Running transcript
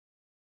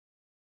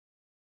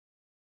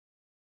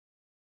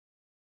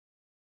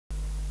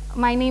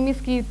My name is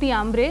Kirti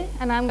Ambre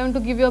and I am going to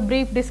give you a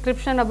brief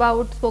description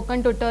about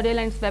spoken tutorial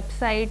and its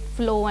website,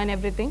 flow and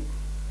everything.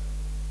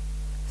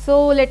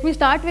 So let me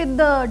start with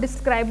the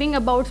describing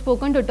about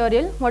spoken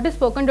tutorial. What is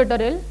spoken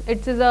tutorial?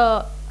 It is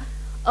a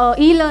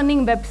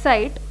e-learning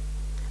website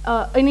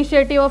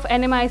initiative of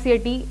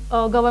NMICT,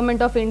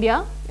 Government of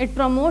India. It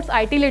promotes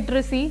IT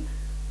literacy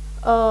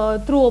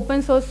through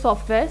open source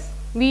softwares.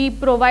 We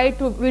provide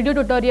video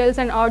tutorials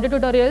and audio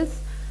tutorials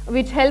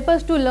which help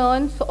us to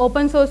learn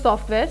open source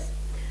softwares.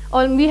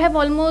 We have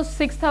almost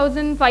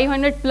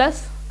 6,500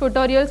 plus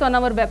tutorials on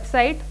our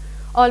website,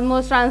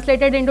 almost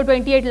translated into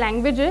 28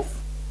 languages.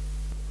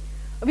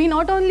 We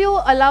not only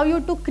allow you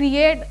to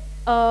create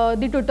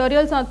the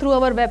tutorials through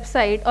our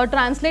website or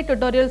translate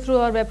tutorials through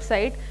our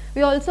website,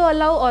 we also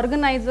allow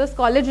organizers,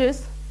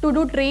 colleges to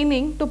do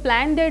training, to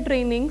plan their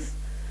trainings,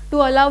 to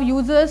allow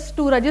users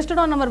to register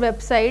on our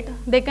website.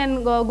 They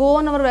can go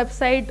on our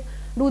website,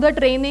 do the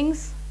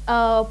trainings,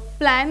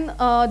 plan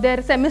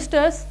their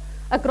semesters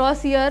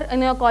across year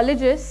in your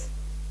colleges.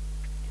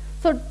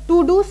 So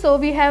to do so,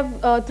 we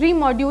have 3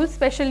 modules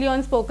specially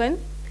on spoken: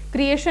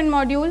 creation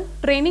module,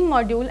 training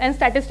module and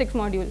statistics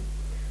module.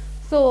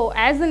 So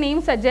as the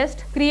name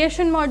suggests,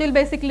 creation module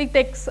basically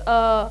takes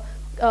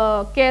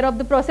care of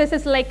the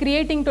processes like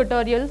creating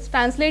tutorials,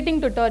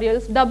 translating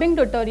tutorials, dubbing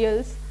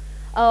tutorials.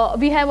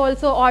 We have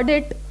also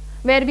audit,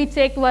 where we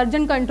check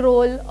version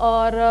control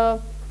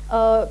or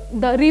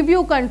the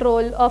review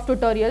control of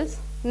tutorials.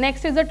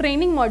 Next is the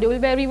training module,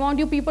 where we want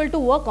you people to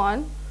work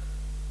on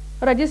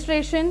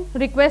registration,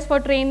 request for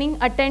training,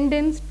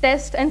 attendance,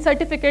 test and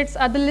certificates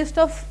are the list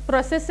of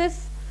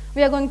processes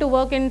we are going to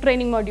work in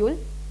training module.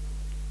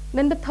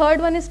 Then the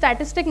third one is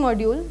statistic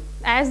module.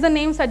 As the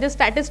name suggests,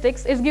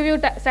 statistics, it gives you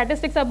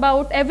statistics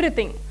about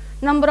everything.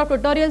 Number of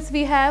tutorials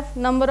we have,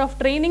 number of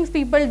trainings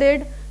people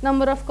did,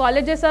 number of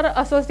colleges are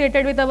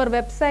associated with our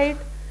website,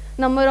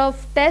 number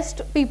of tests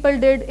people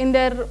did in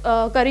their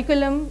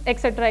curriculum,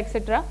 etc.,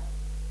 etc.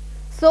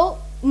 So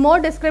more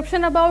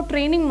description about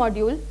training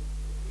module.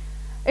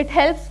 It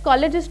helps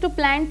colleges to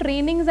plan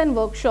trainings and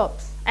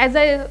workshops. As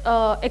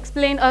I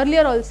explained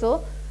earlier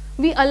also,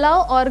 we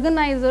allow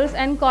organizers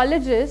and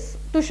colleges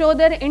to show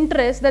their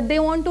interest that they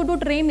want to do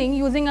training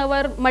using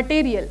our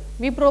material.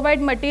 We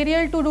provide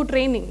material to do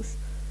trainings.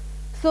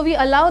 So we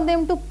allow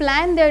them to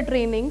plan their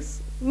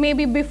trainings,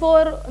 maybe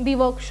before the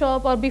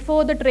workshop or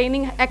before the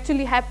training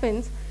actually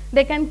happens.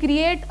 They can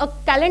create a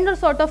calendar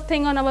sort of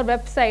thing on our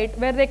website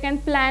where they can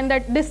plan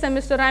that this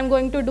semester I am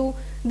going to do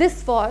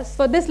this FOSS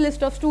for this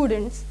list of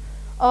students,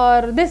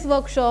 or this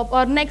workshop,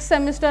 or next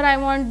semester I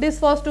want this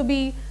FOSS to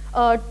be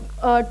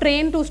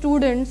trained to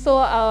students.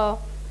 So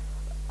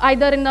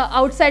either in the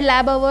outside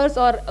lab hours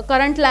or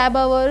current lab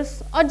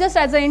hours or just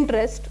as an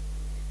interest.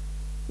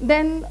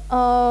 Then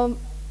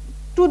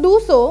to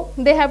do so,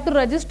 they have to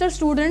register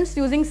students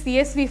using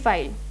CSV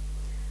file.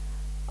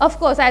 Of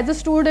course, as a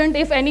student,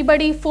 if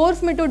anybody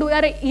force me to do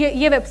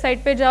ye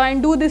website pe jao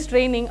and do this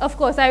training, of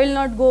course I will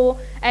not go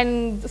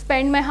and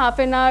spend my half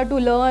an hour to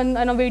learn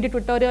a video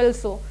tutorial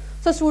also.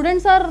 So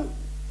students are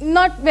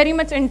not very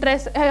much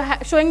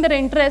showing their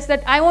interest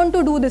that I want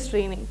to do this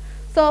training.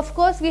 So of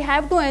course we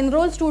have to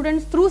enroll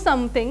students through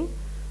something.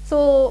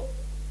 So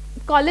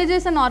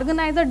colleges and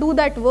organizers do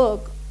that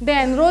work.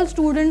 They enroll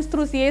students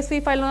through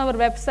CSV file on our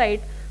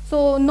website.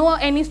 So no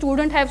any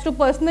student has to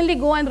personally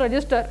go and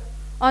register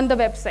on the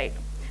website.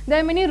 There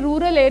are many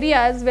rural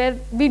areas where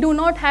we do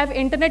not have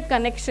internet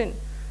connection.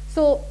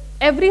 So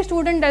every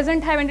student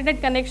doesn't have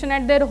internet connection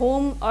at their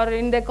home or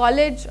in their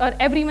college or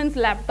everyone's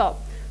laptop.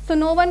 So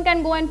no one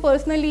can go and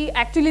personally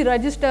actually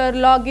register,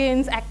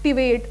 logins,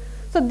 activate.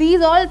 So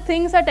these all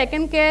things are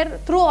taken care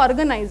through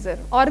organizer.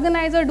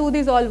 Organizer do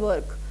this all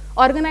work.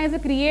 Organizer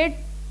create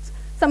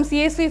some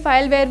CSV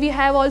file where we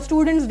have all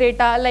students'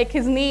 data like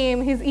his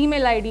name, his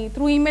email ID.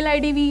 Through email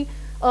ID we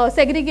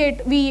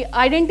segregate, we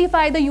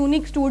identify the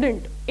unique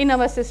student in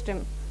our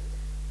system.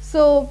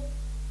 So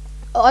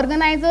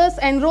organizers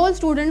enroll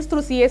students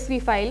through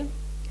CSV file.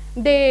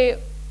 They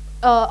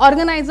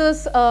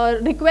organizers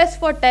request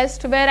for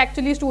test where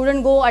actually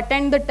students go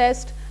attend the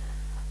test,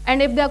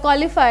 and if they are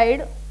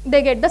qualified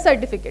they get the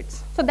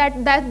certificates. So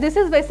this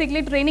is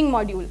basically training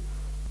module.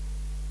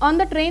 On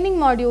the training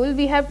module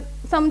we have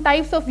some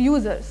types of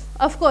users.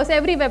 Of course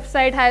every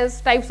website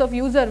has types of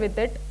user with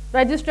it,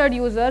 registered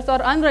users or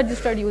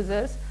unregistered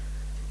users.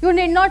 You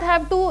need not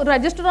have to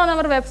register on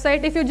our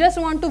website if you just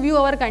want to view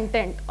our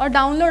content or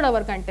download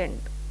our content.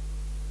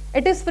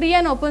 It is free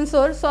and open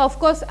source, so of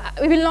course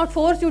we will not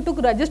force you to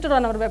register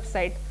on our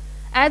website.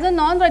 As a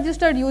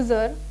non-registered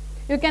user,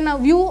 you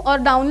can view or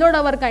download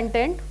our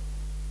content.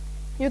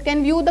 You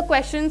can view the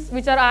questions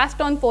which are asked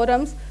on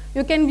forums.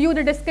 You can view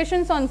the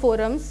discussions on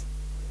forums.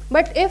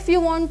 But if you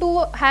want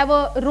to have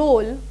a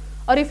role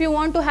or if you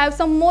want to have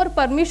some more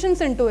permissions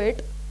into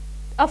it,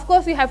 of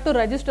course you have to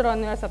register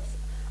on your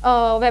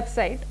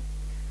website.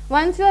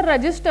 Once you are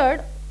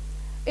registered,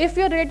 if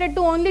you are rated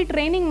to only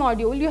training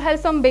module, you have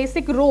some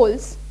basic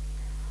roles.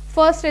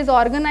 First is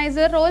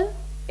organizer role,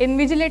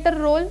 invigilator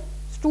role,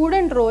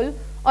 student role,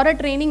 or a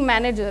training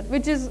manager,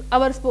 which is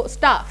our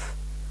staff.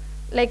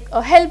 like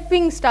a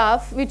helping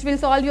staff which will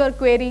solve your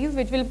queries,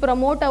 which will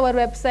promote our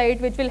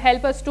website, which will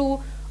help us to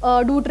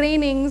do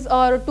trainings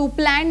or to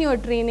plan your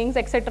trainings,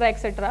 etc.,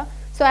 etc.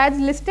 So as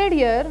listed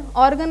here,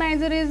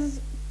 organizer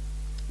is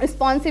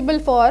responsible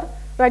for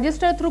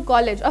register through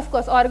college. Of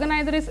course,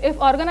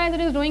 if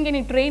organizer is doing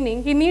any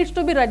training, he needs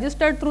to be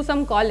registered through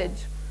some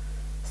college.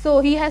 So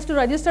he has to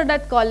register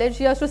that college,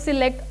 he has to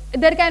select,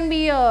 there can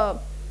be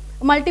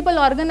multiple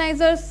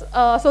organizers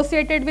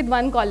associated with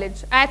one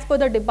college as per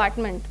the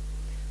department.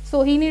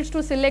 So he needs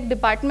to select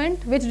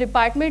department, which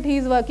department he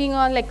is working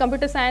on, like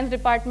computer science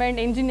department,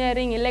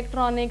 engineering,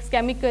 electronics,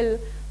 chemical,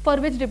 for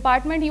which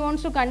department he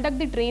wants to conduct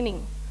the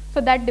training.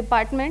 So that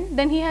department,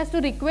 then he has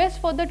to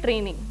request for the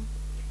training.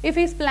 If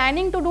he is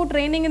planning to do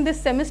training in this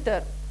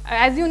semester,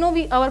 as you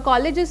know, our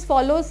colleges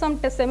follow some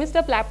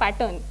semester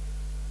pattern,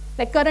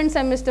 like current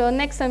semester,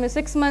 next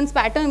semester, 6 months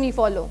pattern we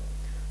follow.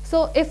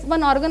 So if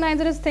one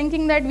organizer is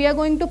thinking that we are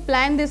going to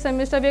plan this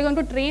semester, we are going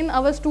to train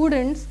our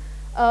students,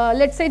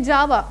 let's say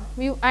Java,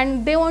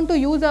 and they want to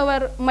use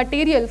our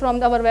material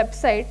from our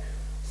website.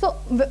 So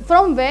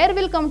from where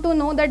we'll come to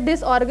know that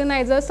this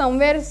organizer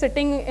somewhere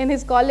sitting in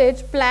his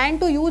college plan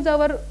to use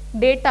our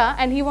data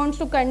and he wants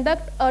to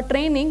conduct a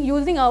training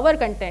using our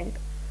content.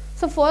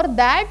 So for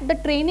that, the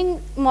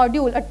training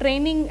module, a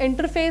training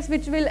interface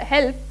which will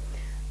help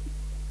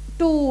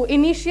to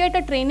initiate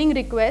a training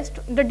request,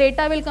 the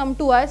data will come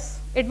to us,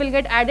 it will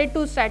get added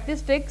to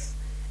statistics,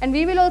 and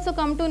we will also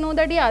come to know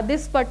that, yeah,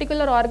 this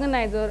particular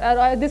organizer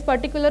or this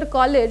particular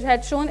college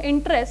had shown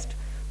interest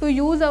to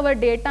use our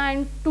data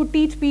and to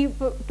teach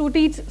people, to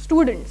teach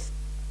students.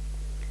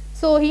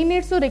 So he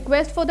needs to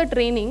request for the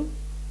training,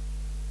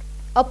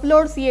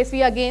 upload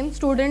CSV. Again,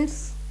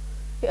 students,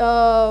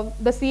 the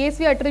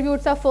CSV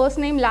attributes are first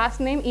name, last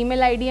name,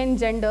 email ID and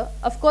gender.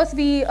 Of course,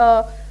 we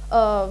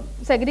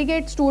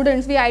segregate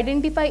students, we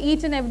identify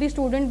each and every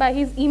student by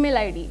his email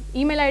ID.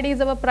 Email ID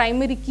is our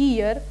primary key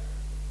here.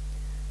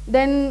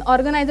 Then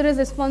organizer is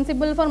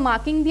responsible for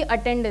marking the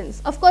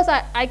attendance. Of course,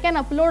 I can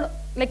upload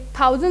like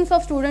thousands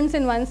of students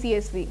in one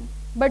CSV,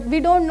 but we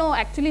don't know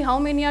actually how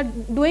many are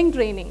doing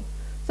training.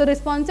 So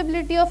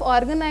responsibility of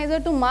organizer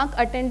to mark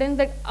attendance,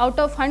 that out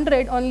of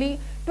 100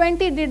 only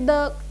 20 did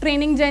the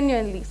training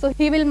genuinely. So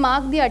he will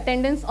mark the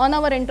attendance. On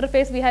our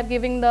interface we have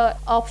given the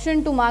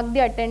option to mark the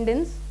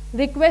attendance.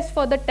 Request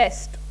for the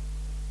test.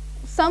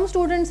 Some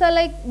students are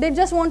like, they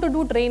just want to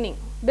do training,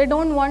 they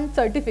don't want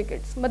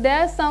certificates, but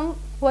there are some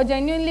who are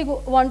genuinely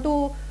want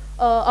to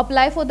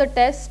apply for the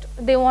test.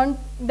 They want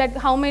that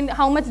how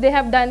much they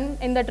have done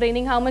in the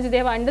training, how much they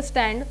have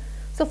understand.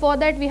 So for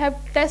that we have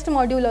test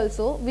module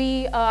also.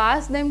 We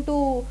ask them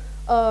to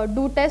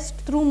do test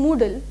through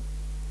Moodle.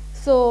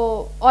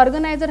 So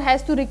organizer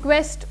has to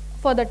request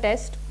for the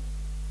test.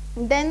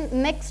 Then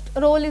next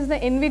role is the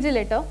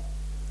invigilator.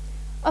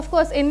 Of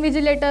course,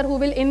 invigilator who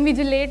will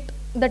invigilate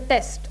the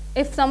test.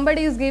 If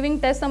somebody is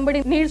giving test,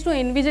 somebody needs to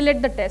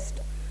invigilate the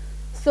test.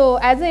 So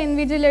as an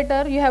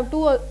invigilator, you have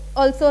to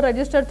also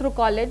register through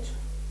college.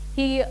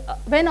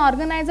 When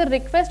organizer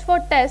requests for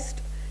test,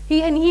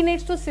 he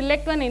needs to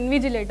select one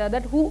invigilator,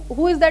 that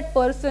who is that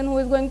person who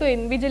is going to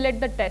invigilate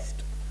the test.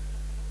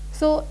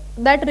 So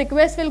that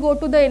request will go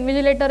to the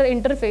invigilator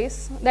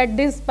interface, that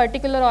this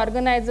particular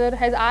organizer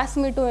has asked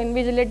me to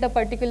invigilate the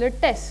particular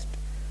test.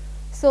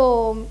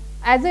 So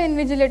as an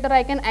invigilator,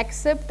 I can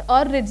accept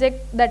or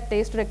reject that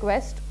test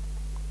request.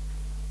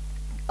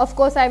 Of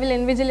course, I will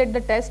invigilate the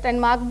test and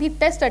mark the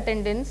test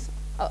attendance.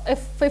 If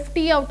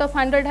 50 out of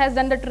 100 has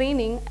done the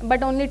training,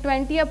 but only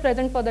 20 are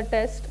present for the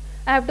test,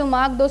 I have to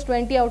mark those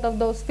 20 out of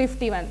those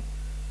 51.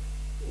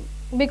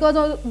 Because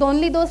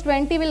only those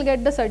 20 will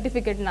get the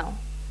certificate now.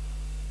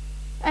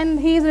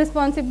 And he is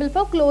responsible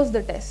for close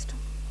the test.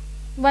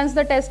 Once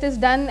the test is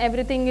done,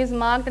 everything is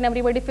marked and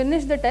everybody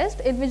finished the test,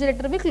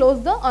 invigilator will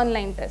close the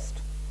online test.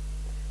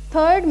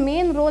 Third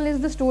main role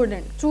is the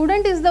student.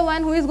 Student is the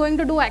one who is going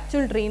to do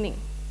actual training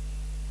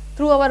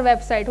through our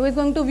website, who is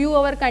going to view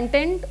our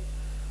content,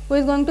 who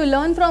is going to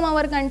learn from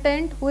our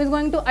content, who is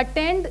going to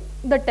attend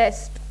the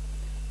test.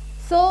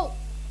 So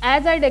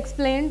as I had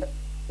explained,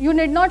 you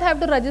need not have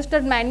to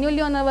register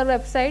manually on our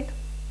website.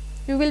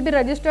 You will be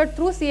registered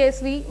through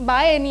CSV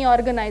by any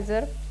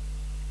organizer.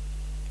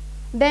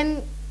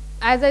 Then,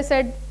 as I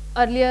said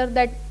earlier,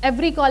 that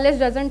every college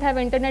doesn't have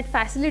internet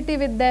facility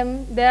with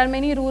them. There are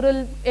many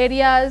rural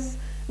areas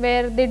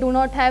where they do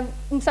not have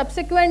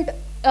subsequent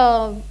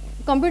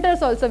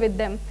computers also with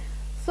them.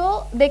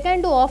 So they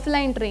can do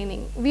offline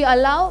training. We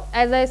allow,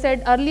 as I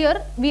said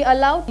earlier, we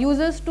allow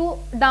users to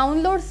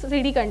download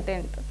 3D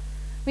content.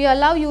 We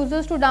allow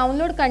users to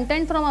download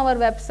content from our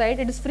website.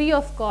 It is free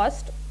of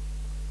cost.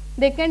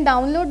 They can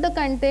download the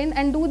content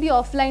and do the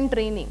offline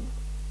training.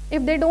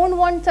 If they don't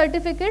want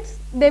certificates,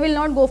 they will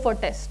not go for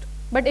test.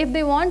 But if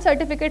they want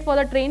certificate for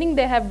the training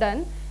they have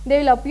done, they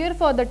will appear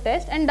for the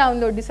test and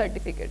download the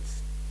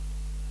certificates.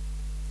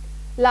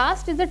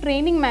 Last is the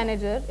training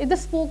manager, is the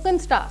spoken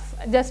staff.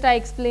 Just I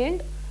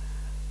explained.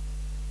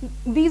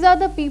 These are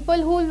the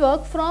people who will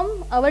work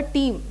from our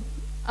team,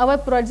 our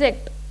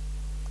project.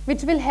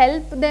 which will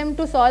help them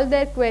to solve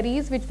their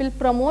queries, which will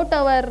promote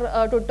our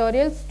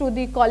tutorials to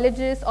the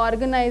colleges,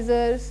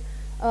 organizers,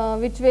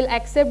 which will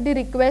accept the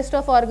request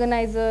of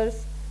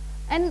organizers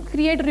and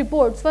create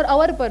reports for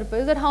our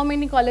purpose, that how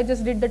many colleges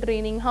did the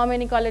training, how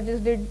many colleges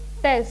did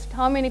test,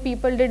 how many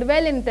people did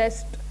well in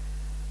test,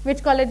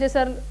 which colleges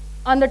are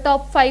on the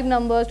top 5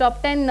 numbers,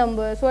 top 10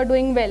 numbers who are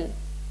doing well,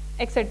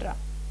 etc.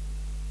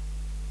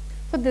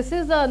 So this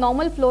is a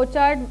normal flow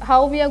chart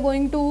how we are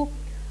going to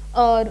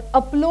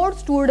upload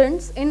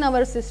students in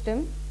our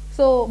system.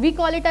 So we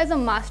call it as a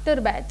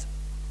master batch.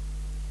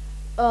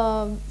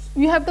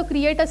 You have to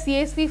create a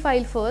CSV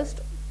file first.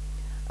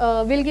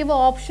 We'll give an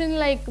option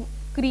like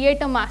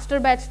create a master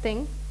batch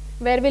thing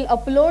where we'll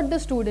upload the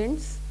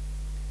students.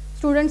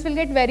 Students will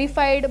get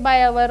verified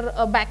by our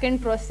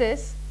backend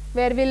process,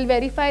 where we'll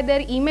verify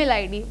their email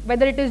ID,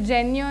 whether it is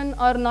genuine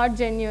or not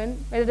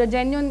genuine, whether a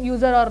genuine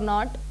user or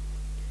not.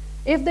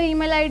 If the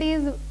email ID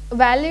is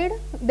valid,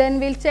 then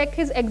we'll check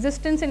his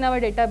existence in our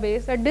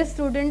database, that this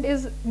student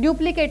is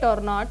duplicate or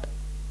not.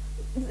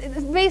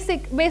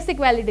 Basic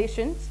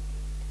validations.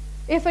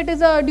 If it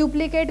is a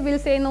duplicate, we'll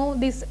say no,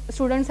 this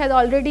student has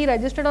already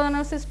registered on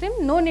our system,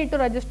 no need to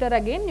register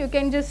again. You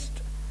can just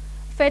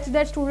fetch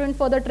that student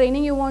for the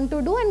training you want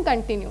to do and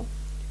continue.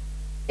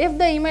 If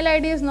the email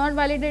ID is not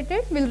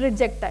validated, we'll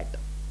reject that.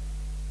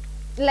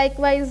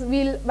 Likewise,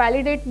 we'll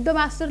validate the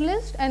master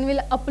list and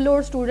we'll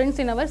upload students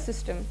in our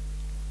system.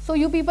 So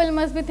you people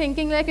must be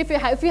thinking like, if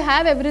you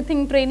have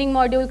everything, training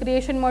module,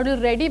 creation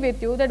module ready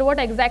with you, that what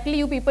exactly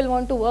you people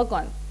want to work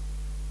on.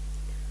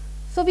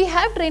 So we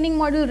have training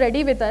module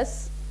ready with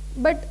us,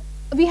 but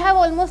we have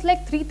almost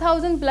like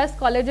 3,000 plus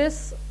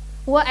colleges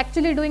who are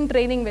actually doing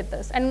training with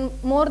us, and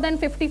more than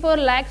 54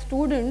 lakh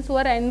students who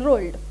are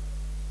enrolled.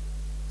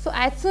 So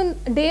as soon,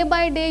 day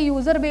by day,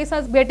 user base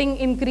is getting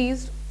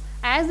increased.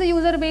 As the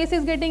user base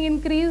is getting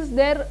increased,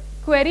 their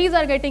queries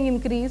are getting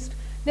increased,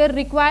 their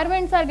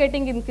requirements are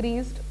getting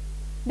increased,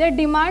 their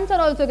demands are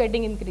also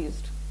getting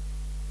increased.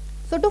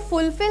 So to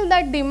fulfill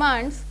that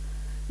demands,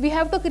 we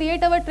have to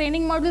create our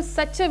training module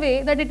such a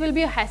way that it will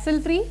be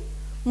hassle-free,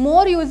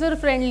 more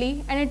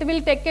user-friendly, and it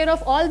will take care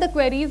of all the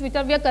queries which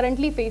we are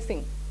currently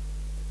facing.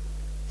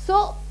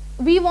 So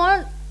we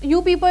want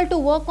you people to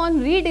work on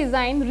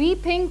redesign,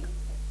 rethink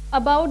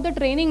about the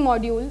training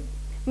module,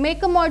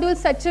 make a module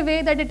such a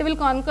way that it will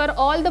conquer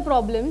all the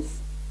problems.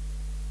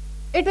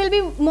 It will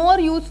be more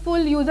useful,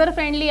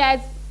 user-friendly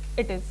as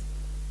it is.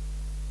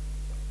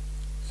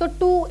 So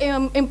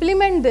to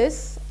implement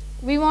this,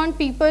 we want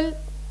people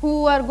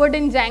who are good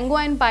in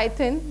Django and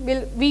Python.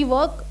 We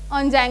work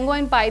on Django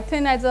and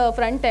Python as a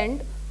front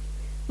end,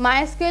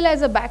 MySQL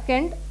as a back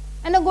end,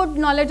 and a good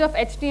knowledge of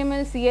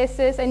HTML,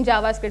 CSS, and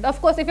JavaScript.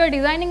 Of course, if you are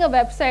designing a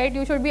website,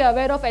 you should be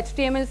aware of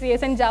HTML,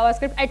 CSS, and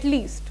JavaScript at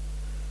least.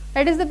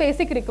 That is the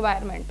basic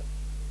requirement.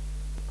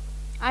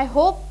 I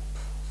hope,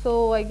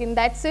 so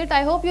that's it.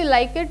 I hope you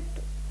like it,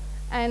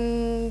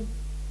 and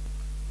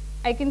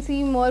I can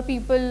see more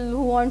people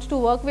who want to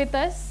work with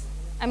us.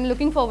 I'm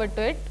looking forward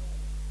to it.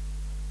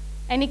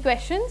 Any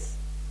questions?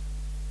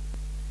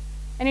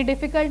 Any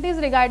difficulties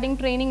regarding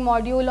training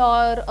module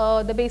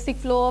or the basic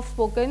flow of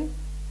spoken?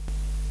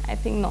 I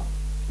think no.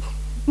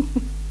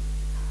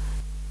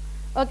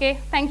 Okay,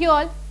 thank you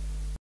all.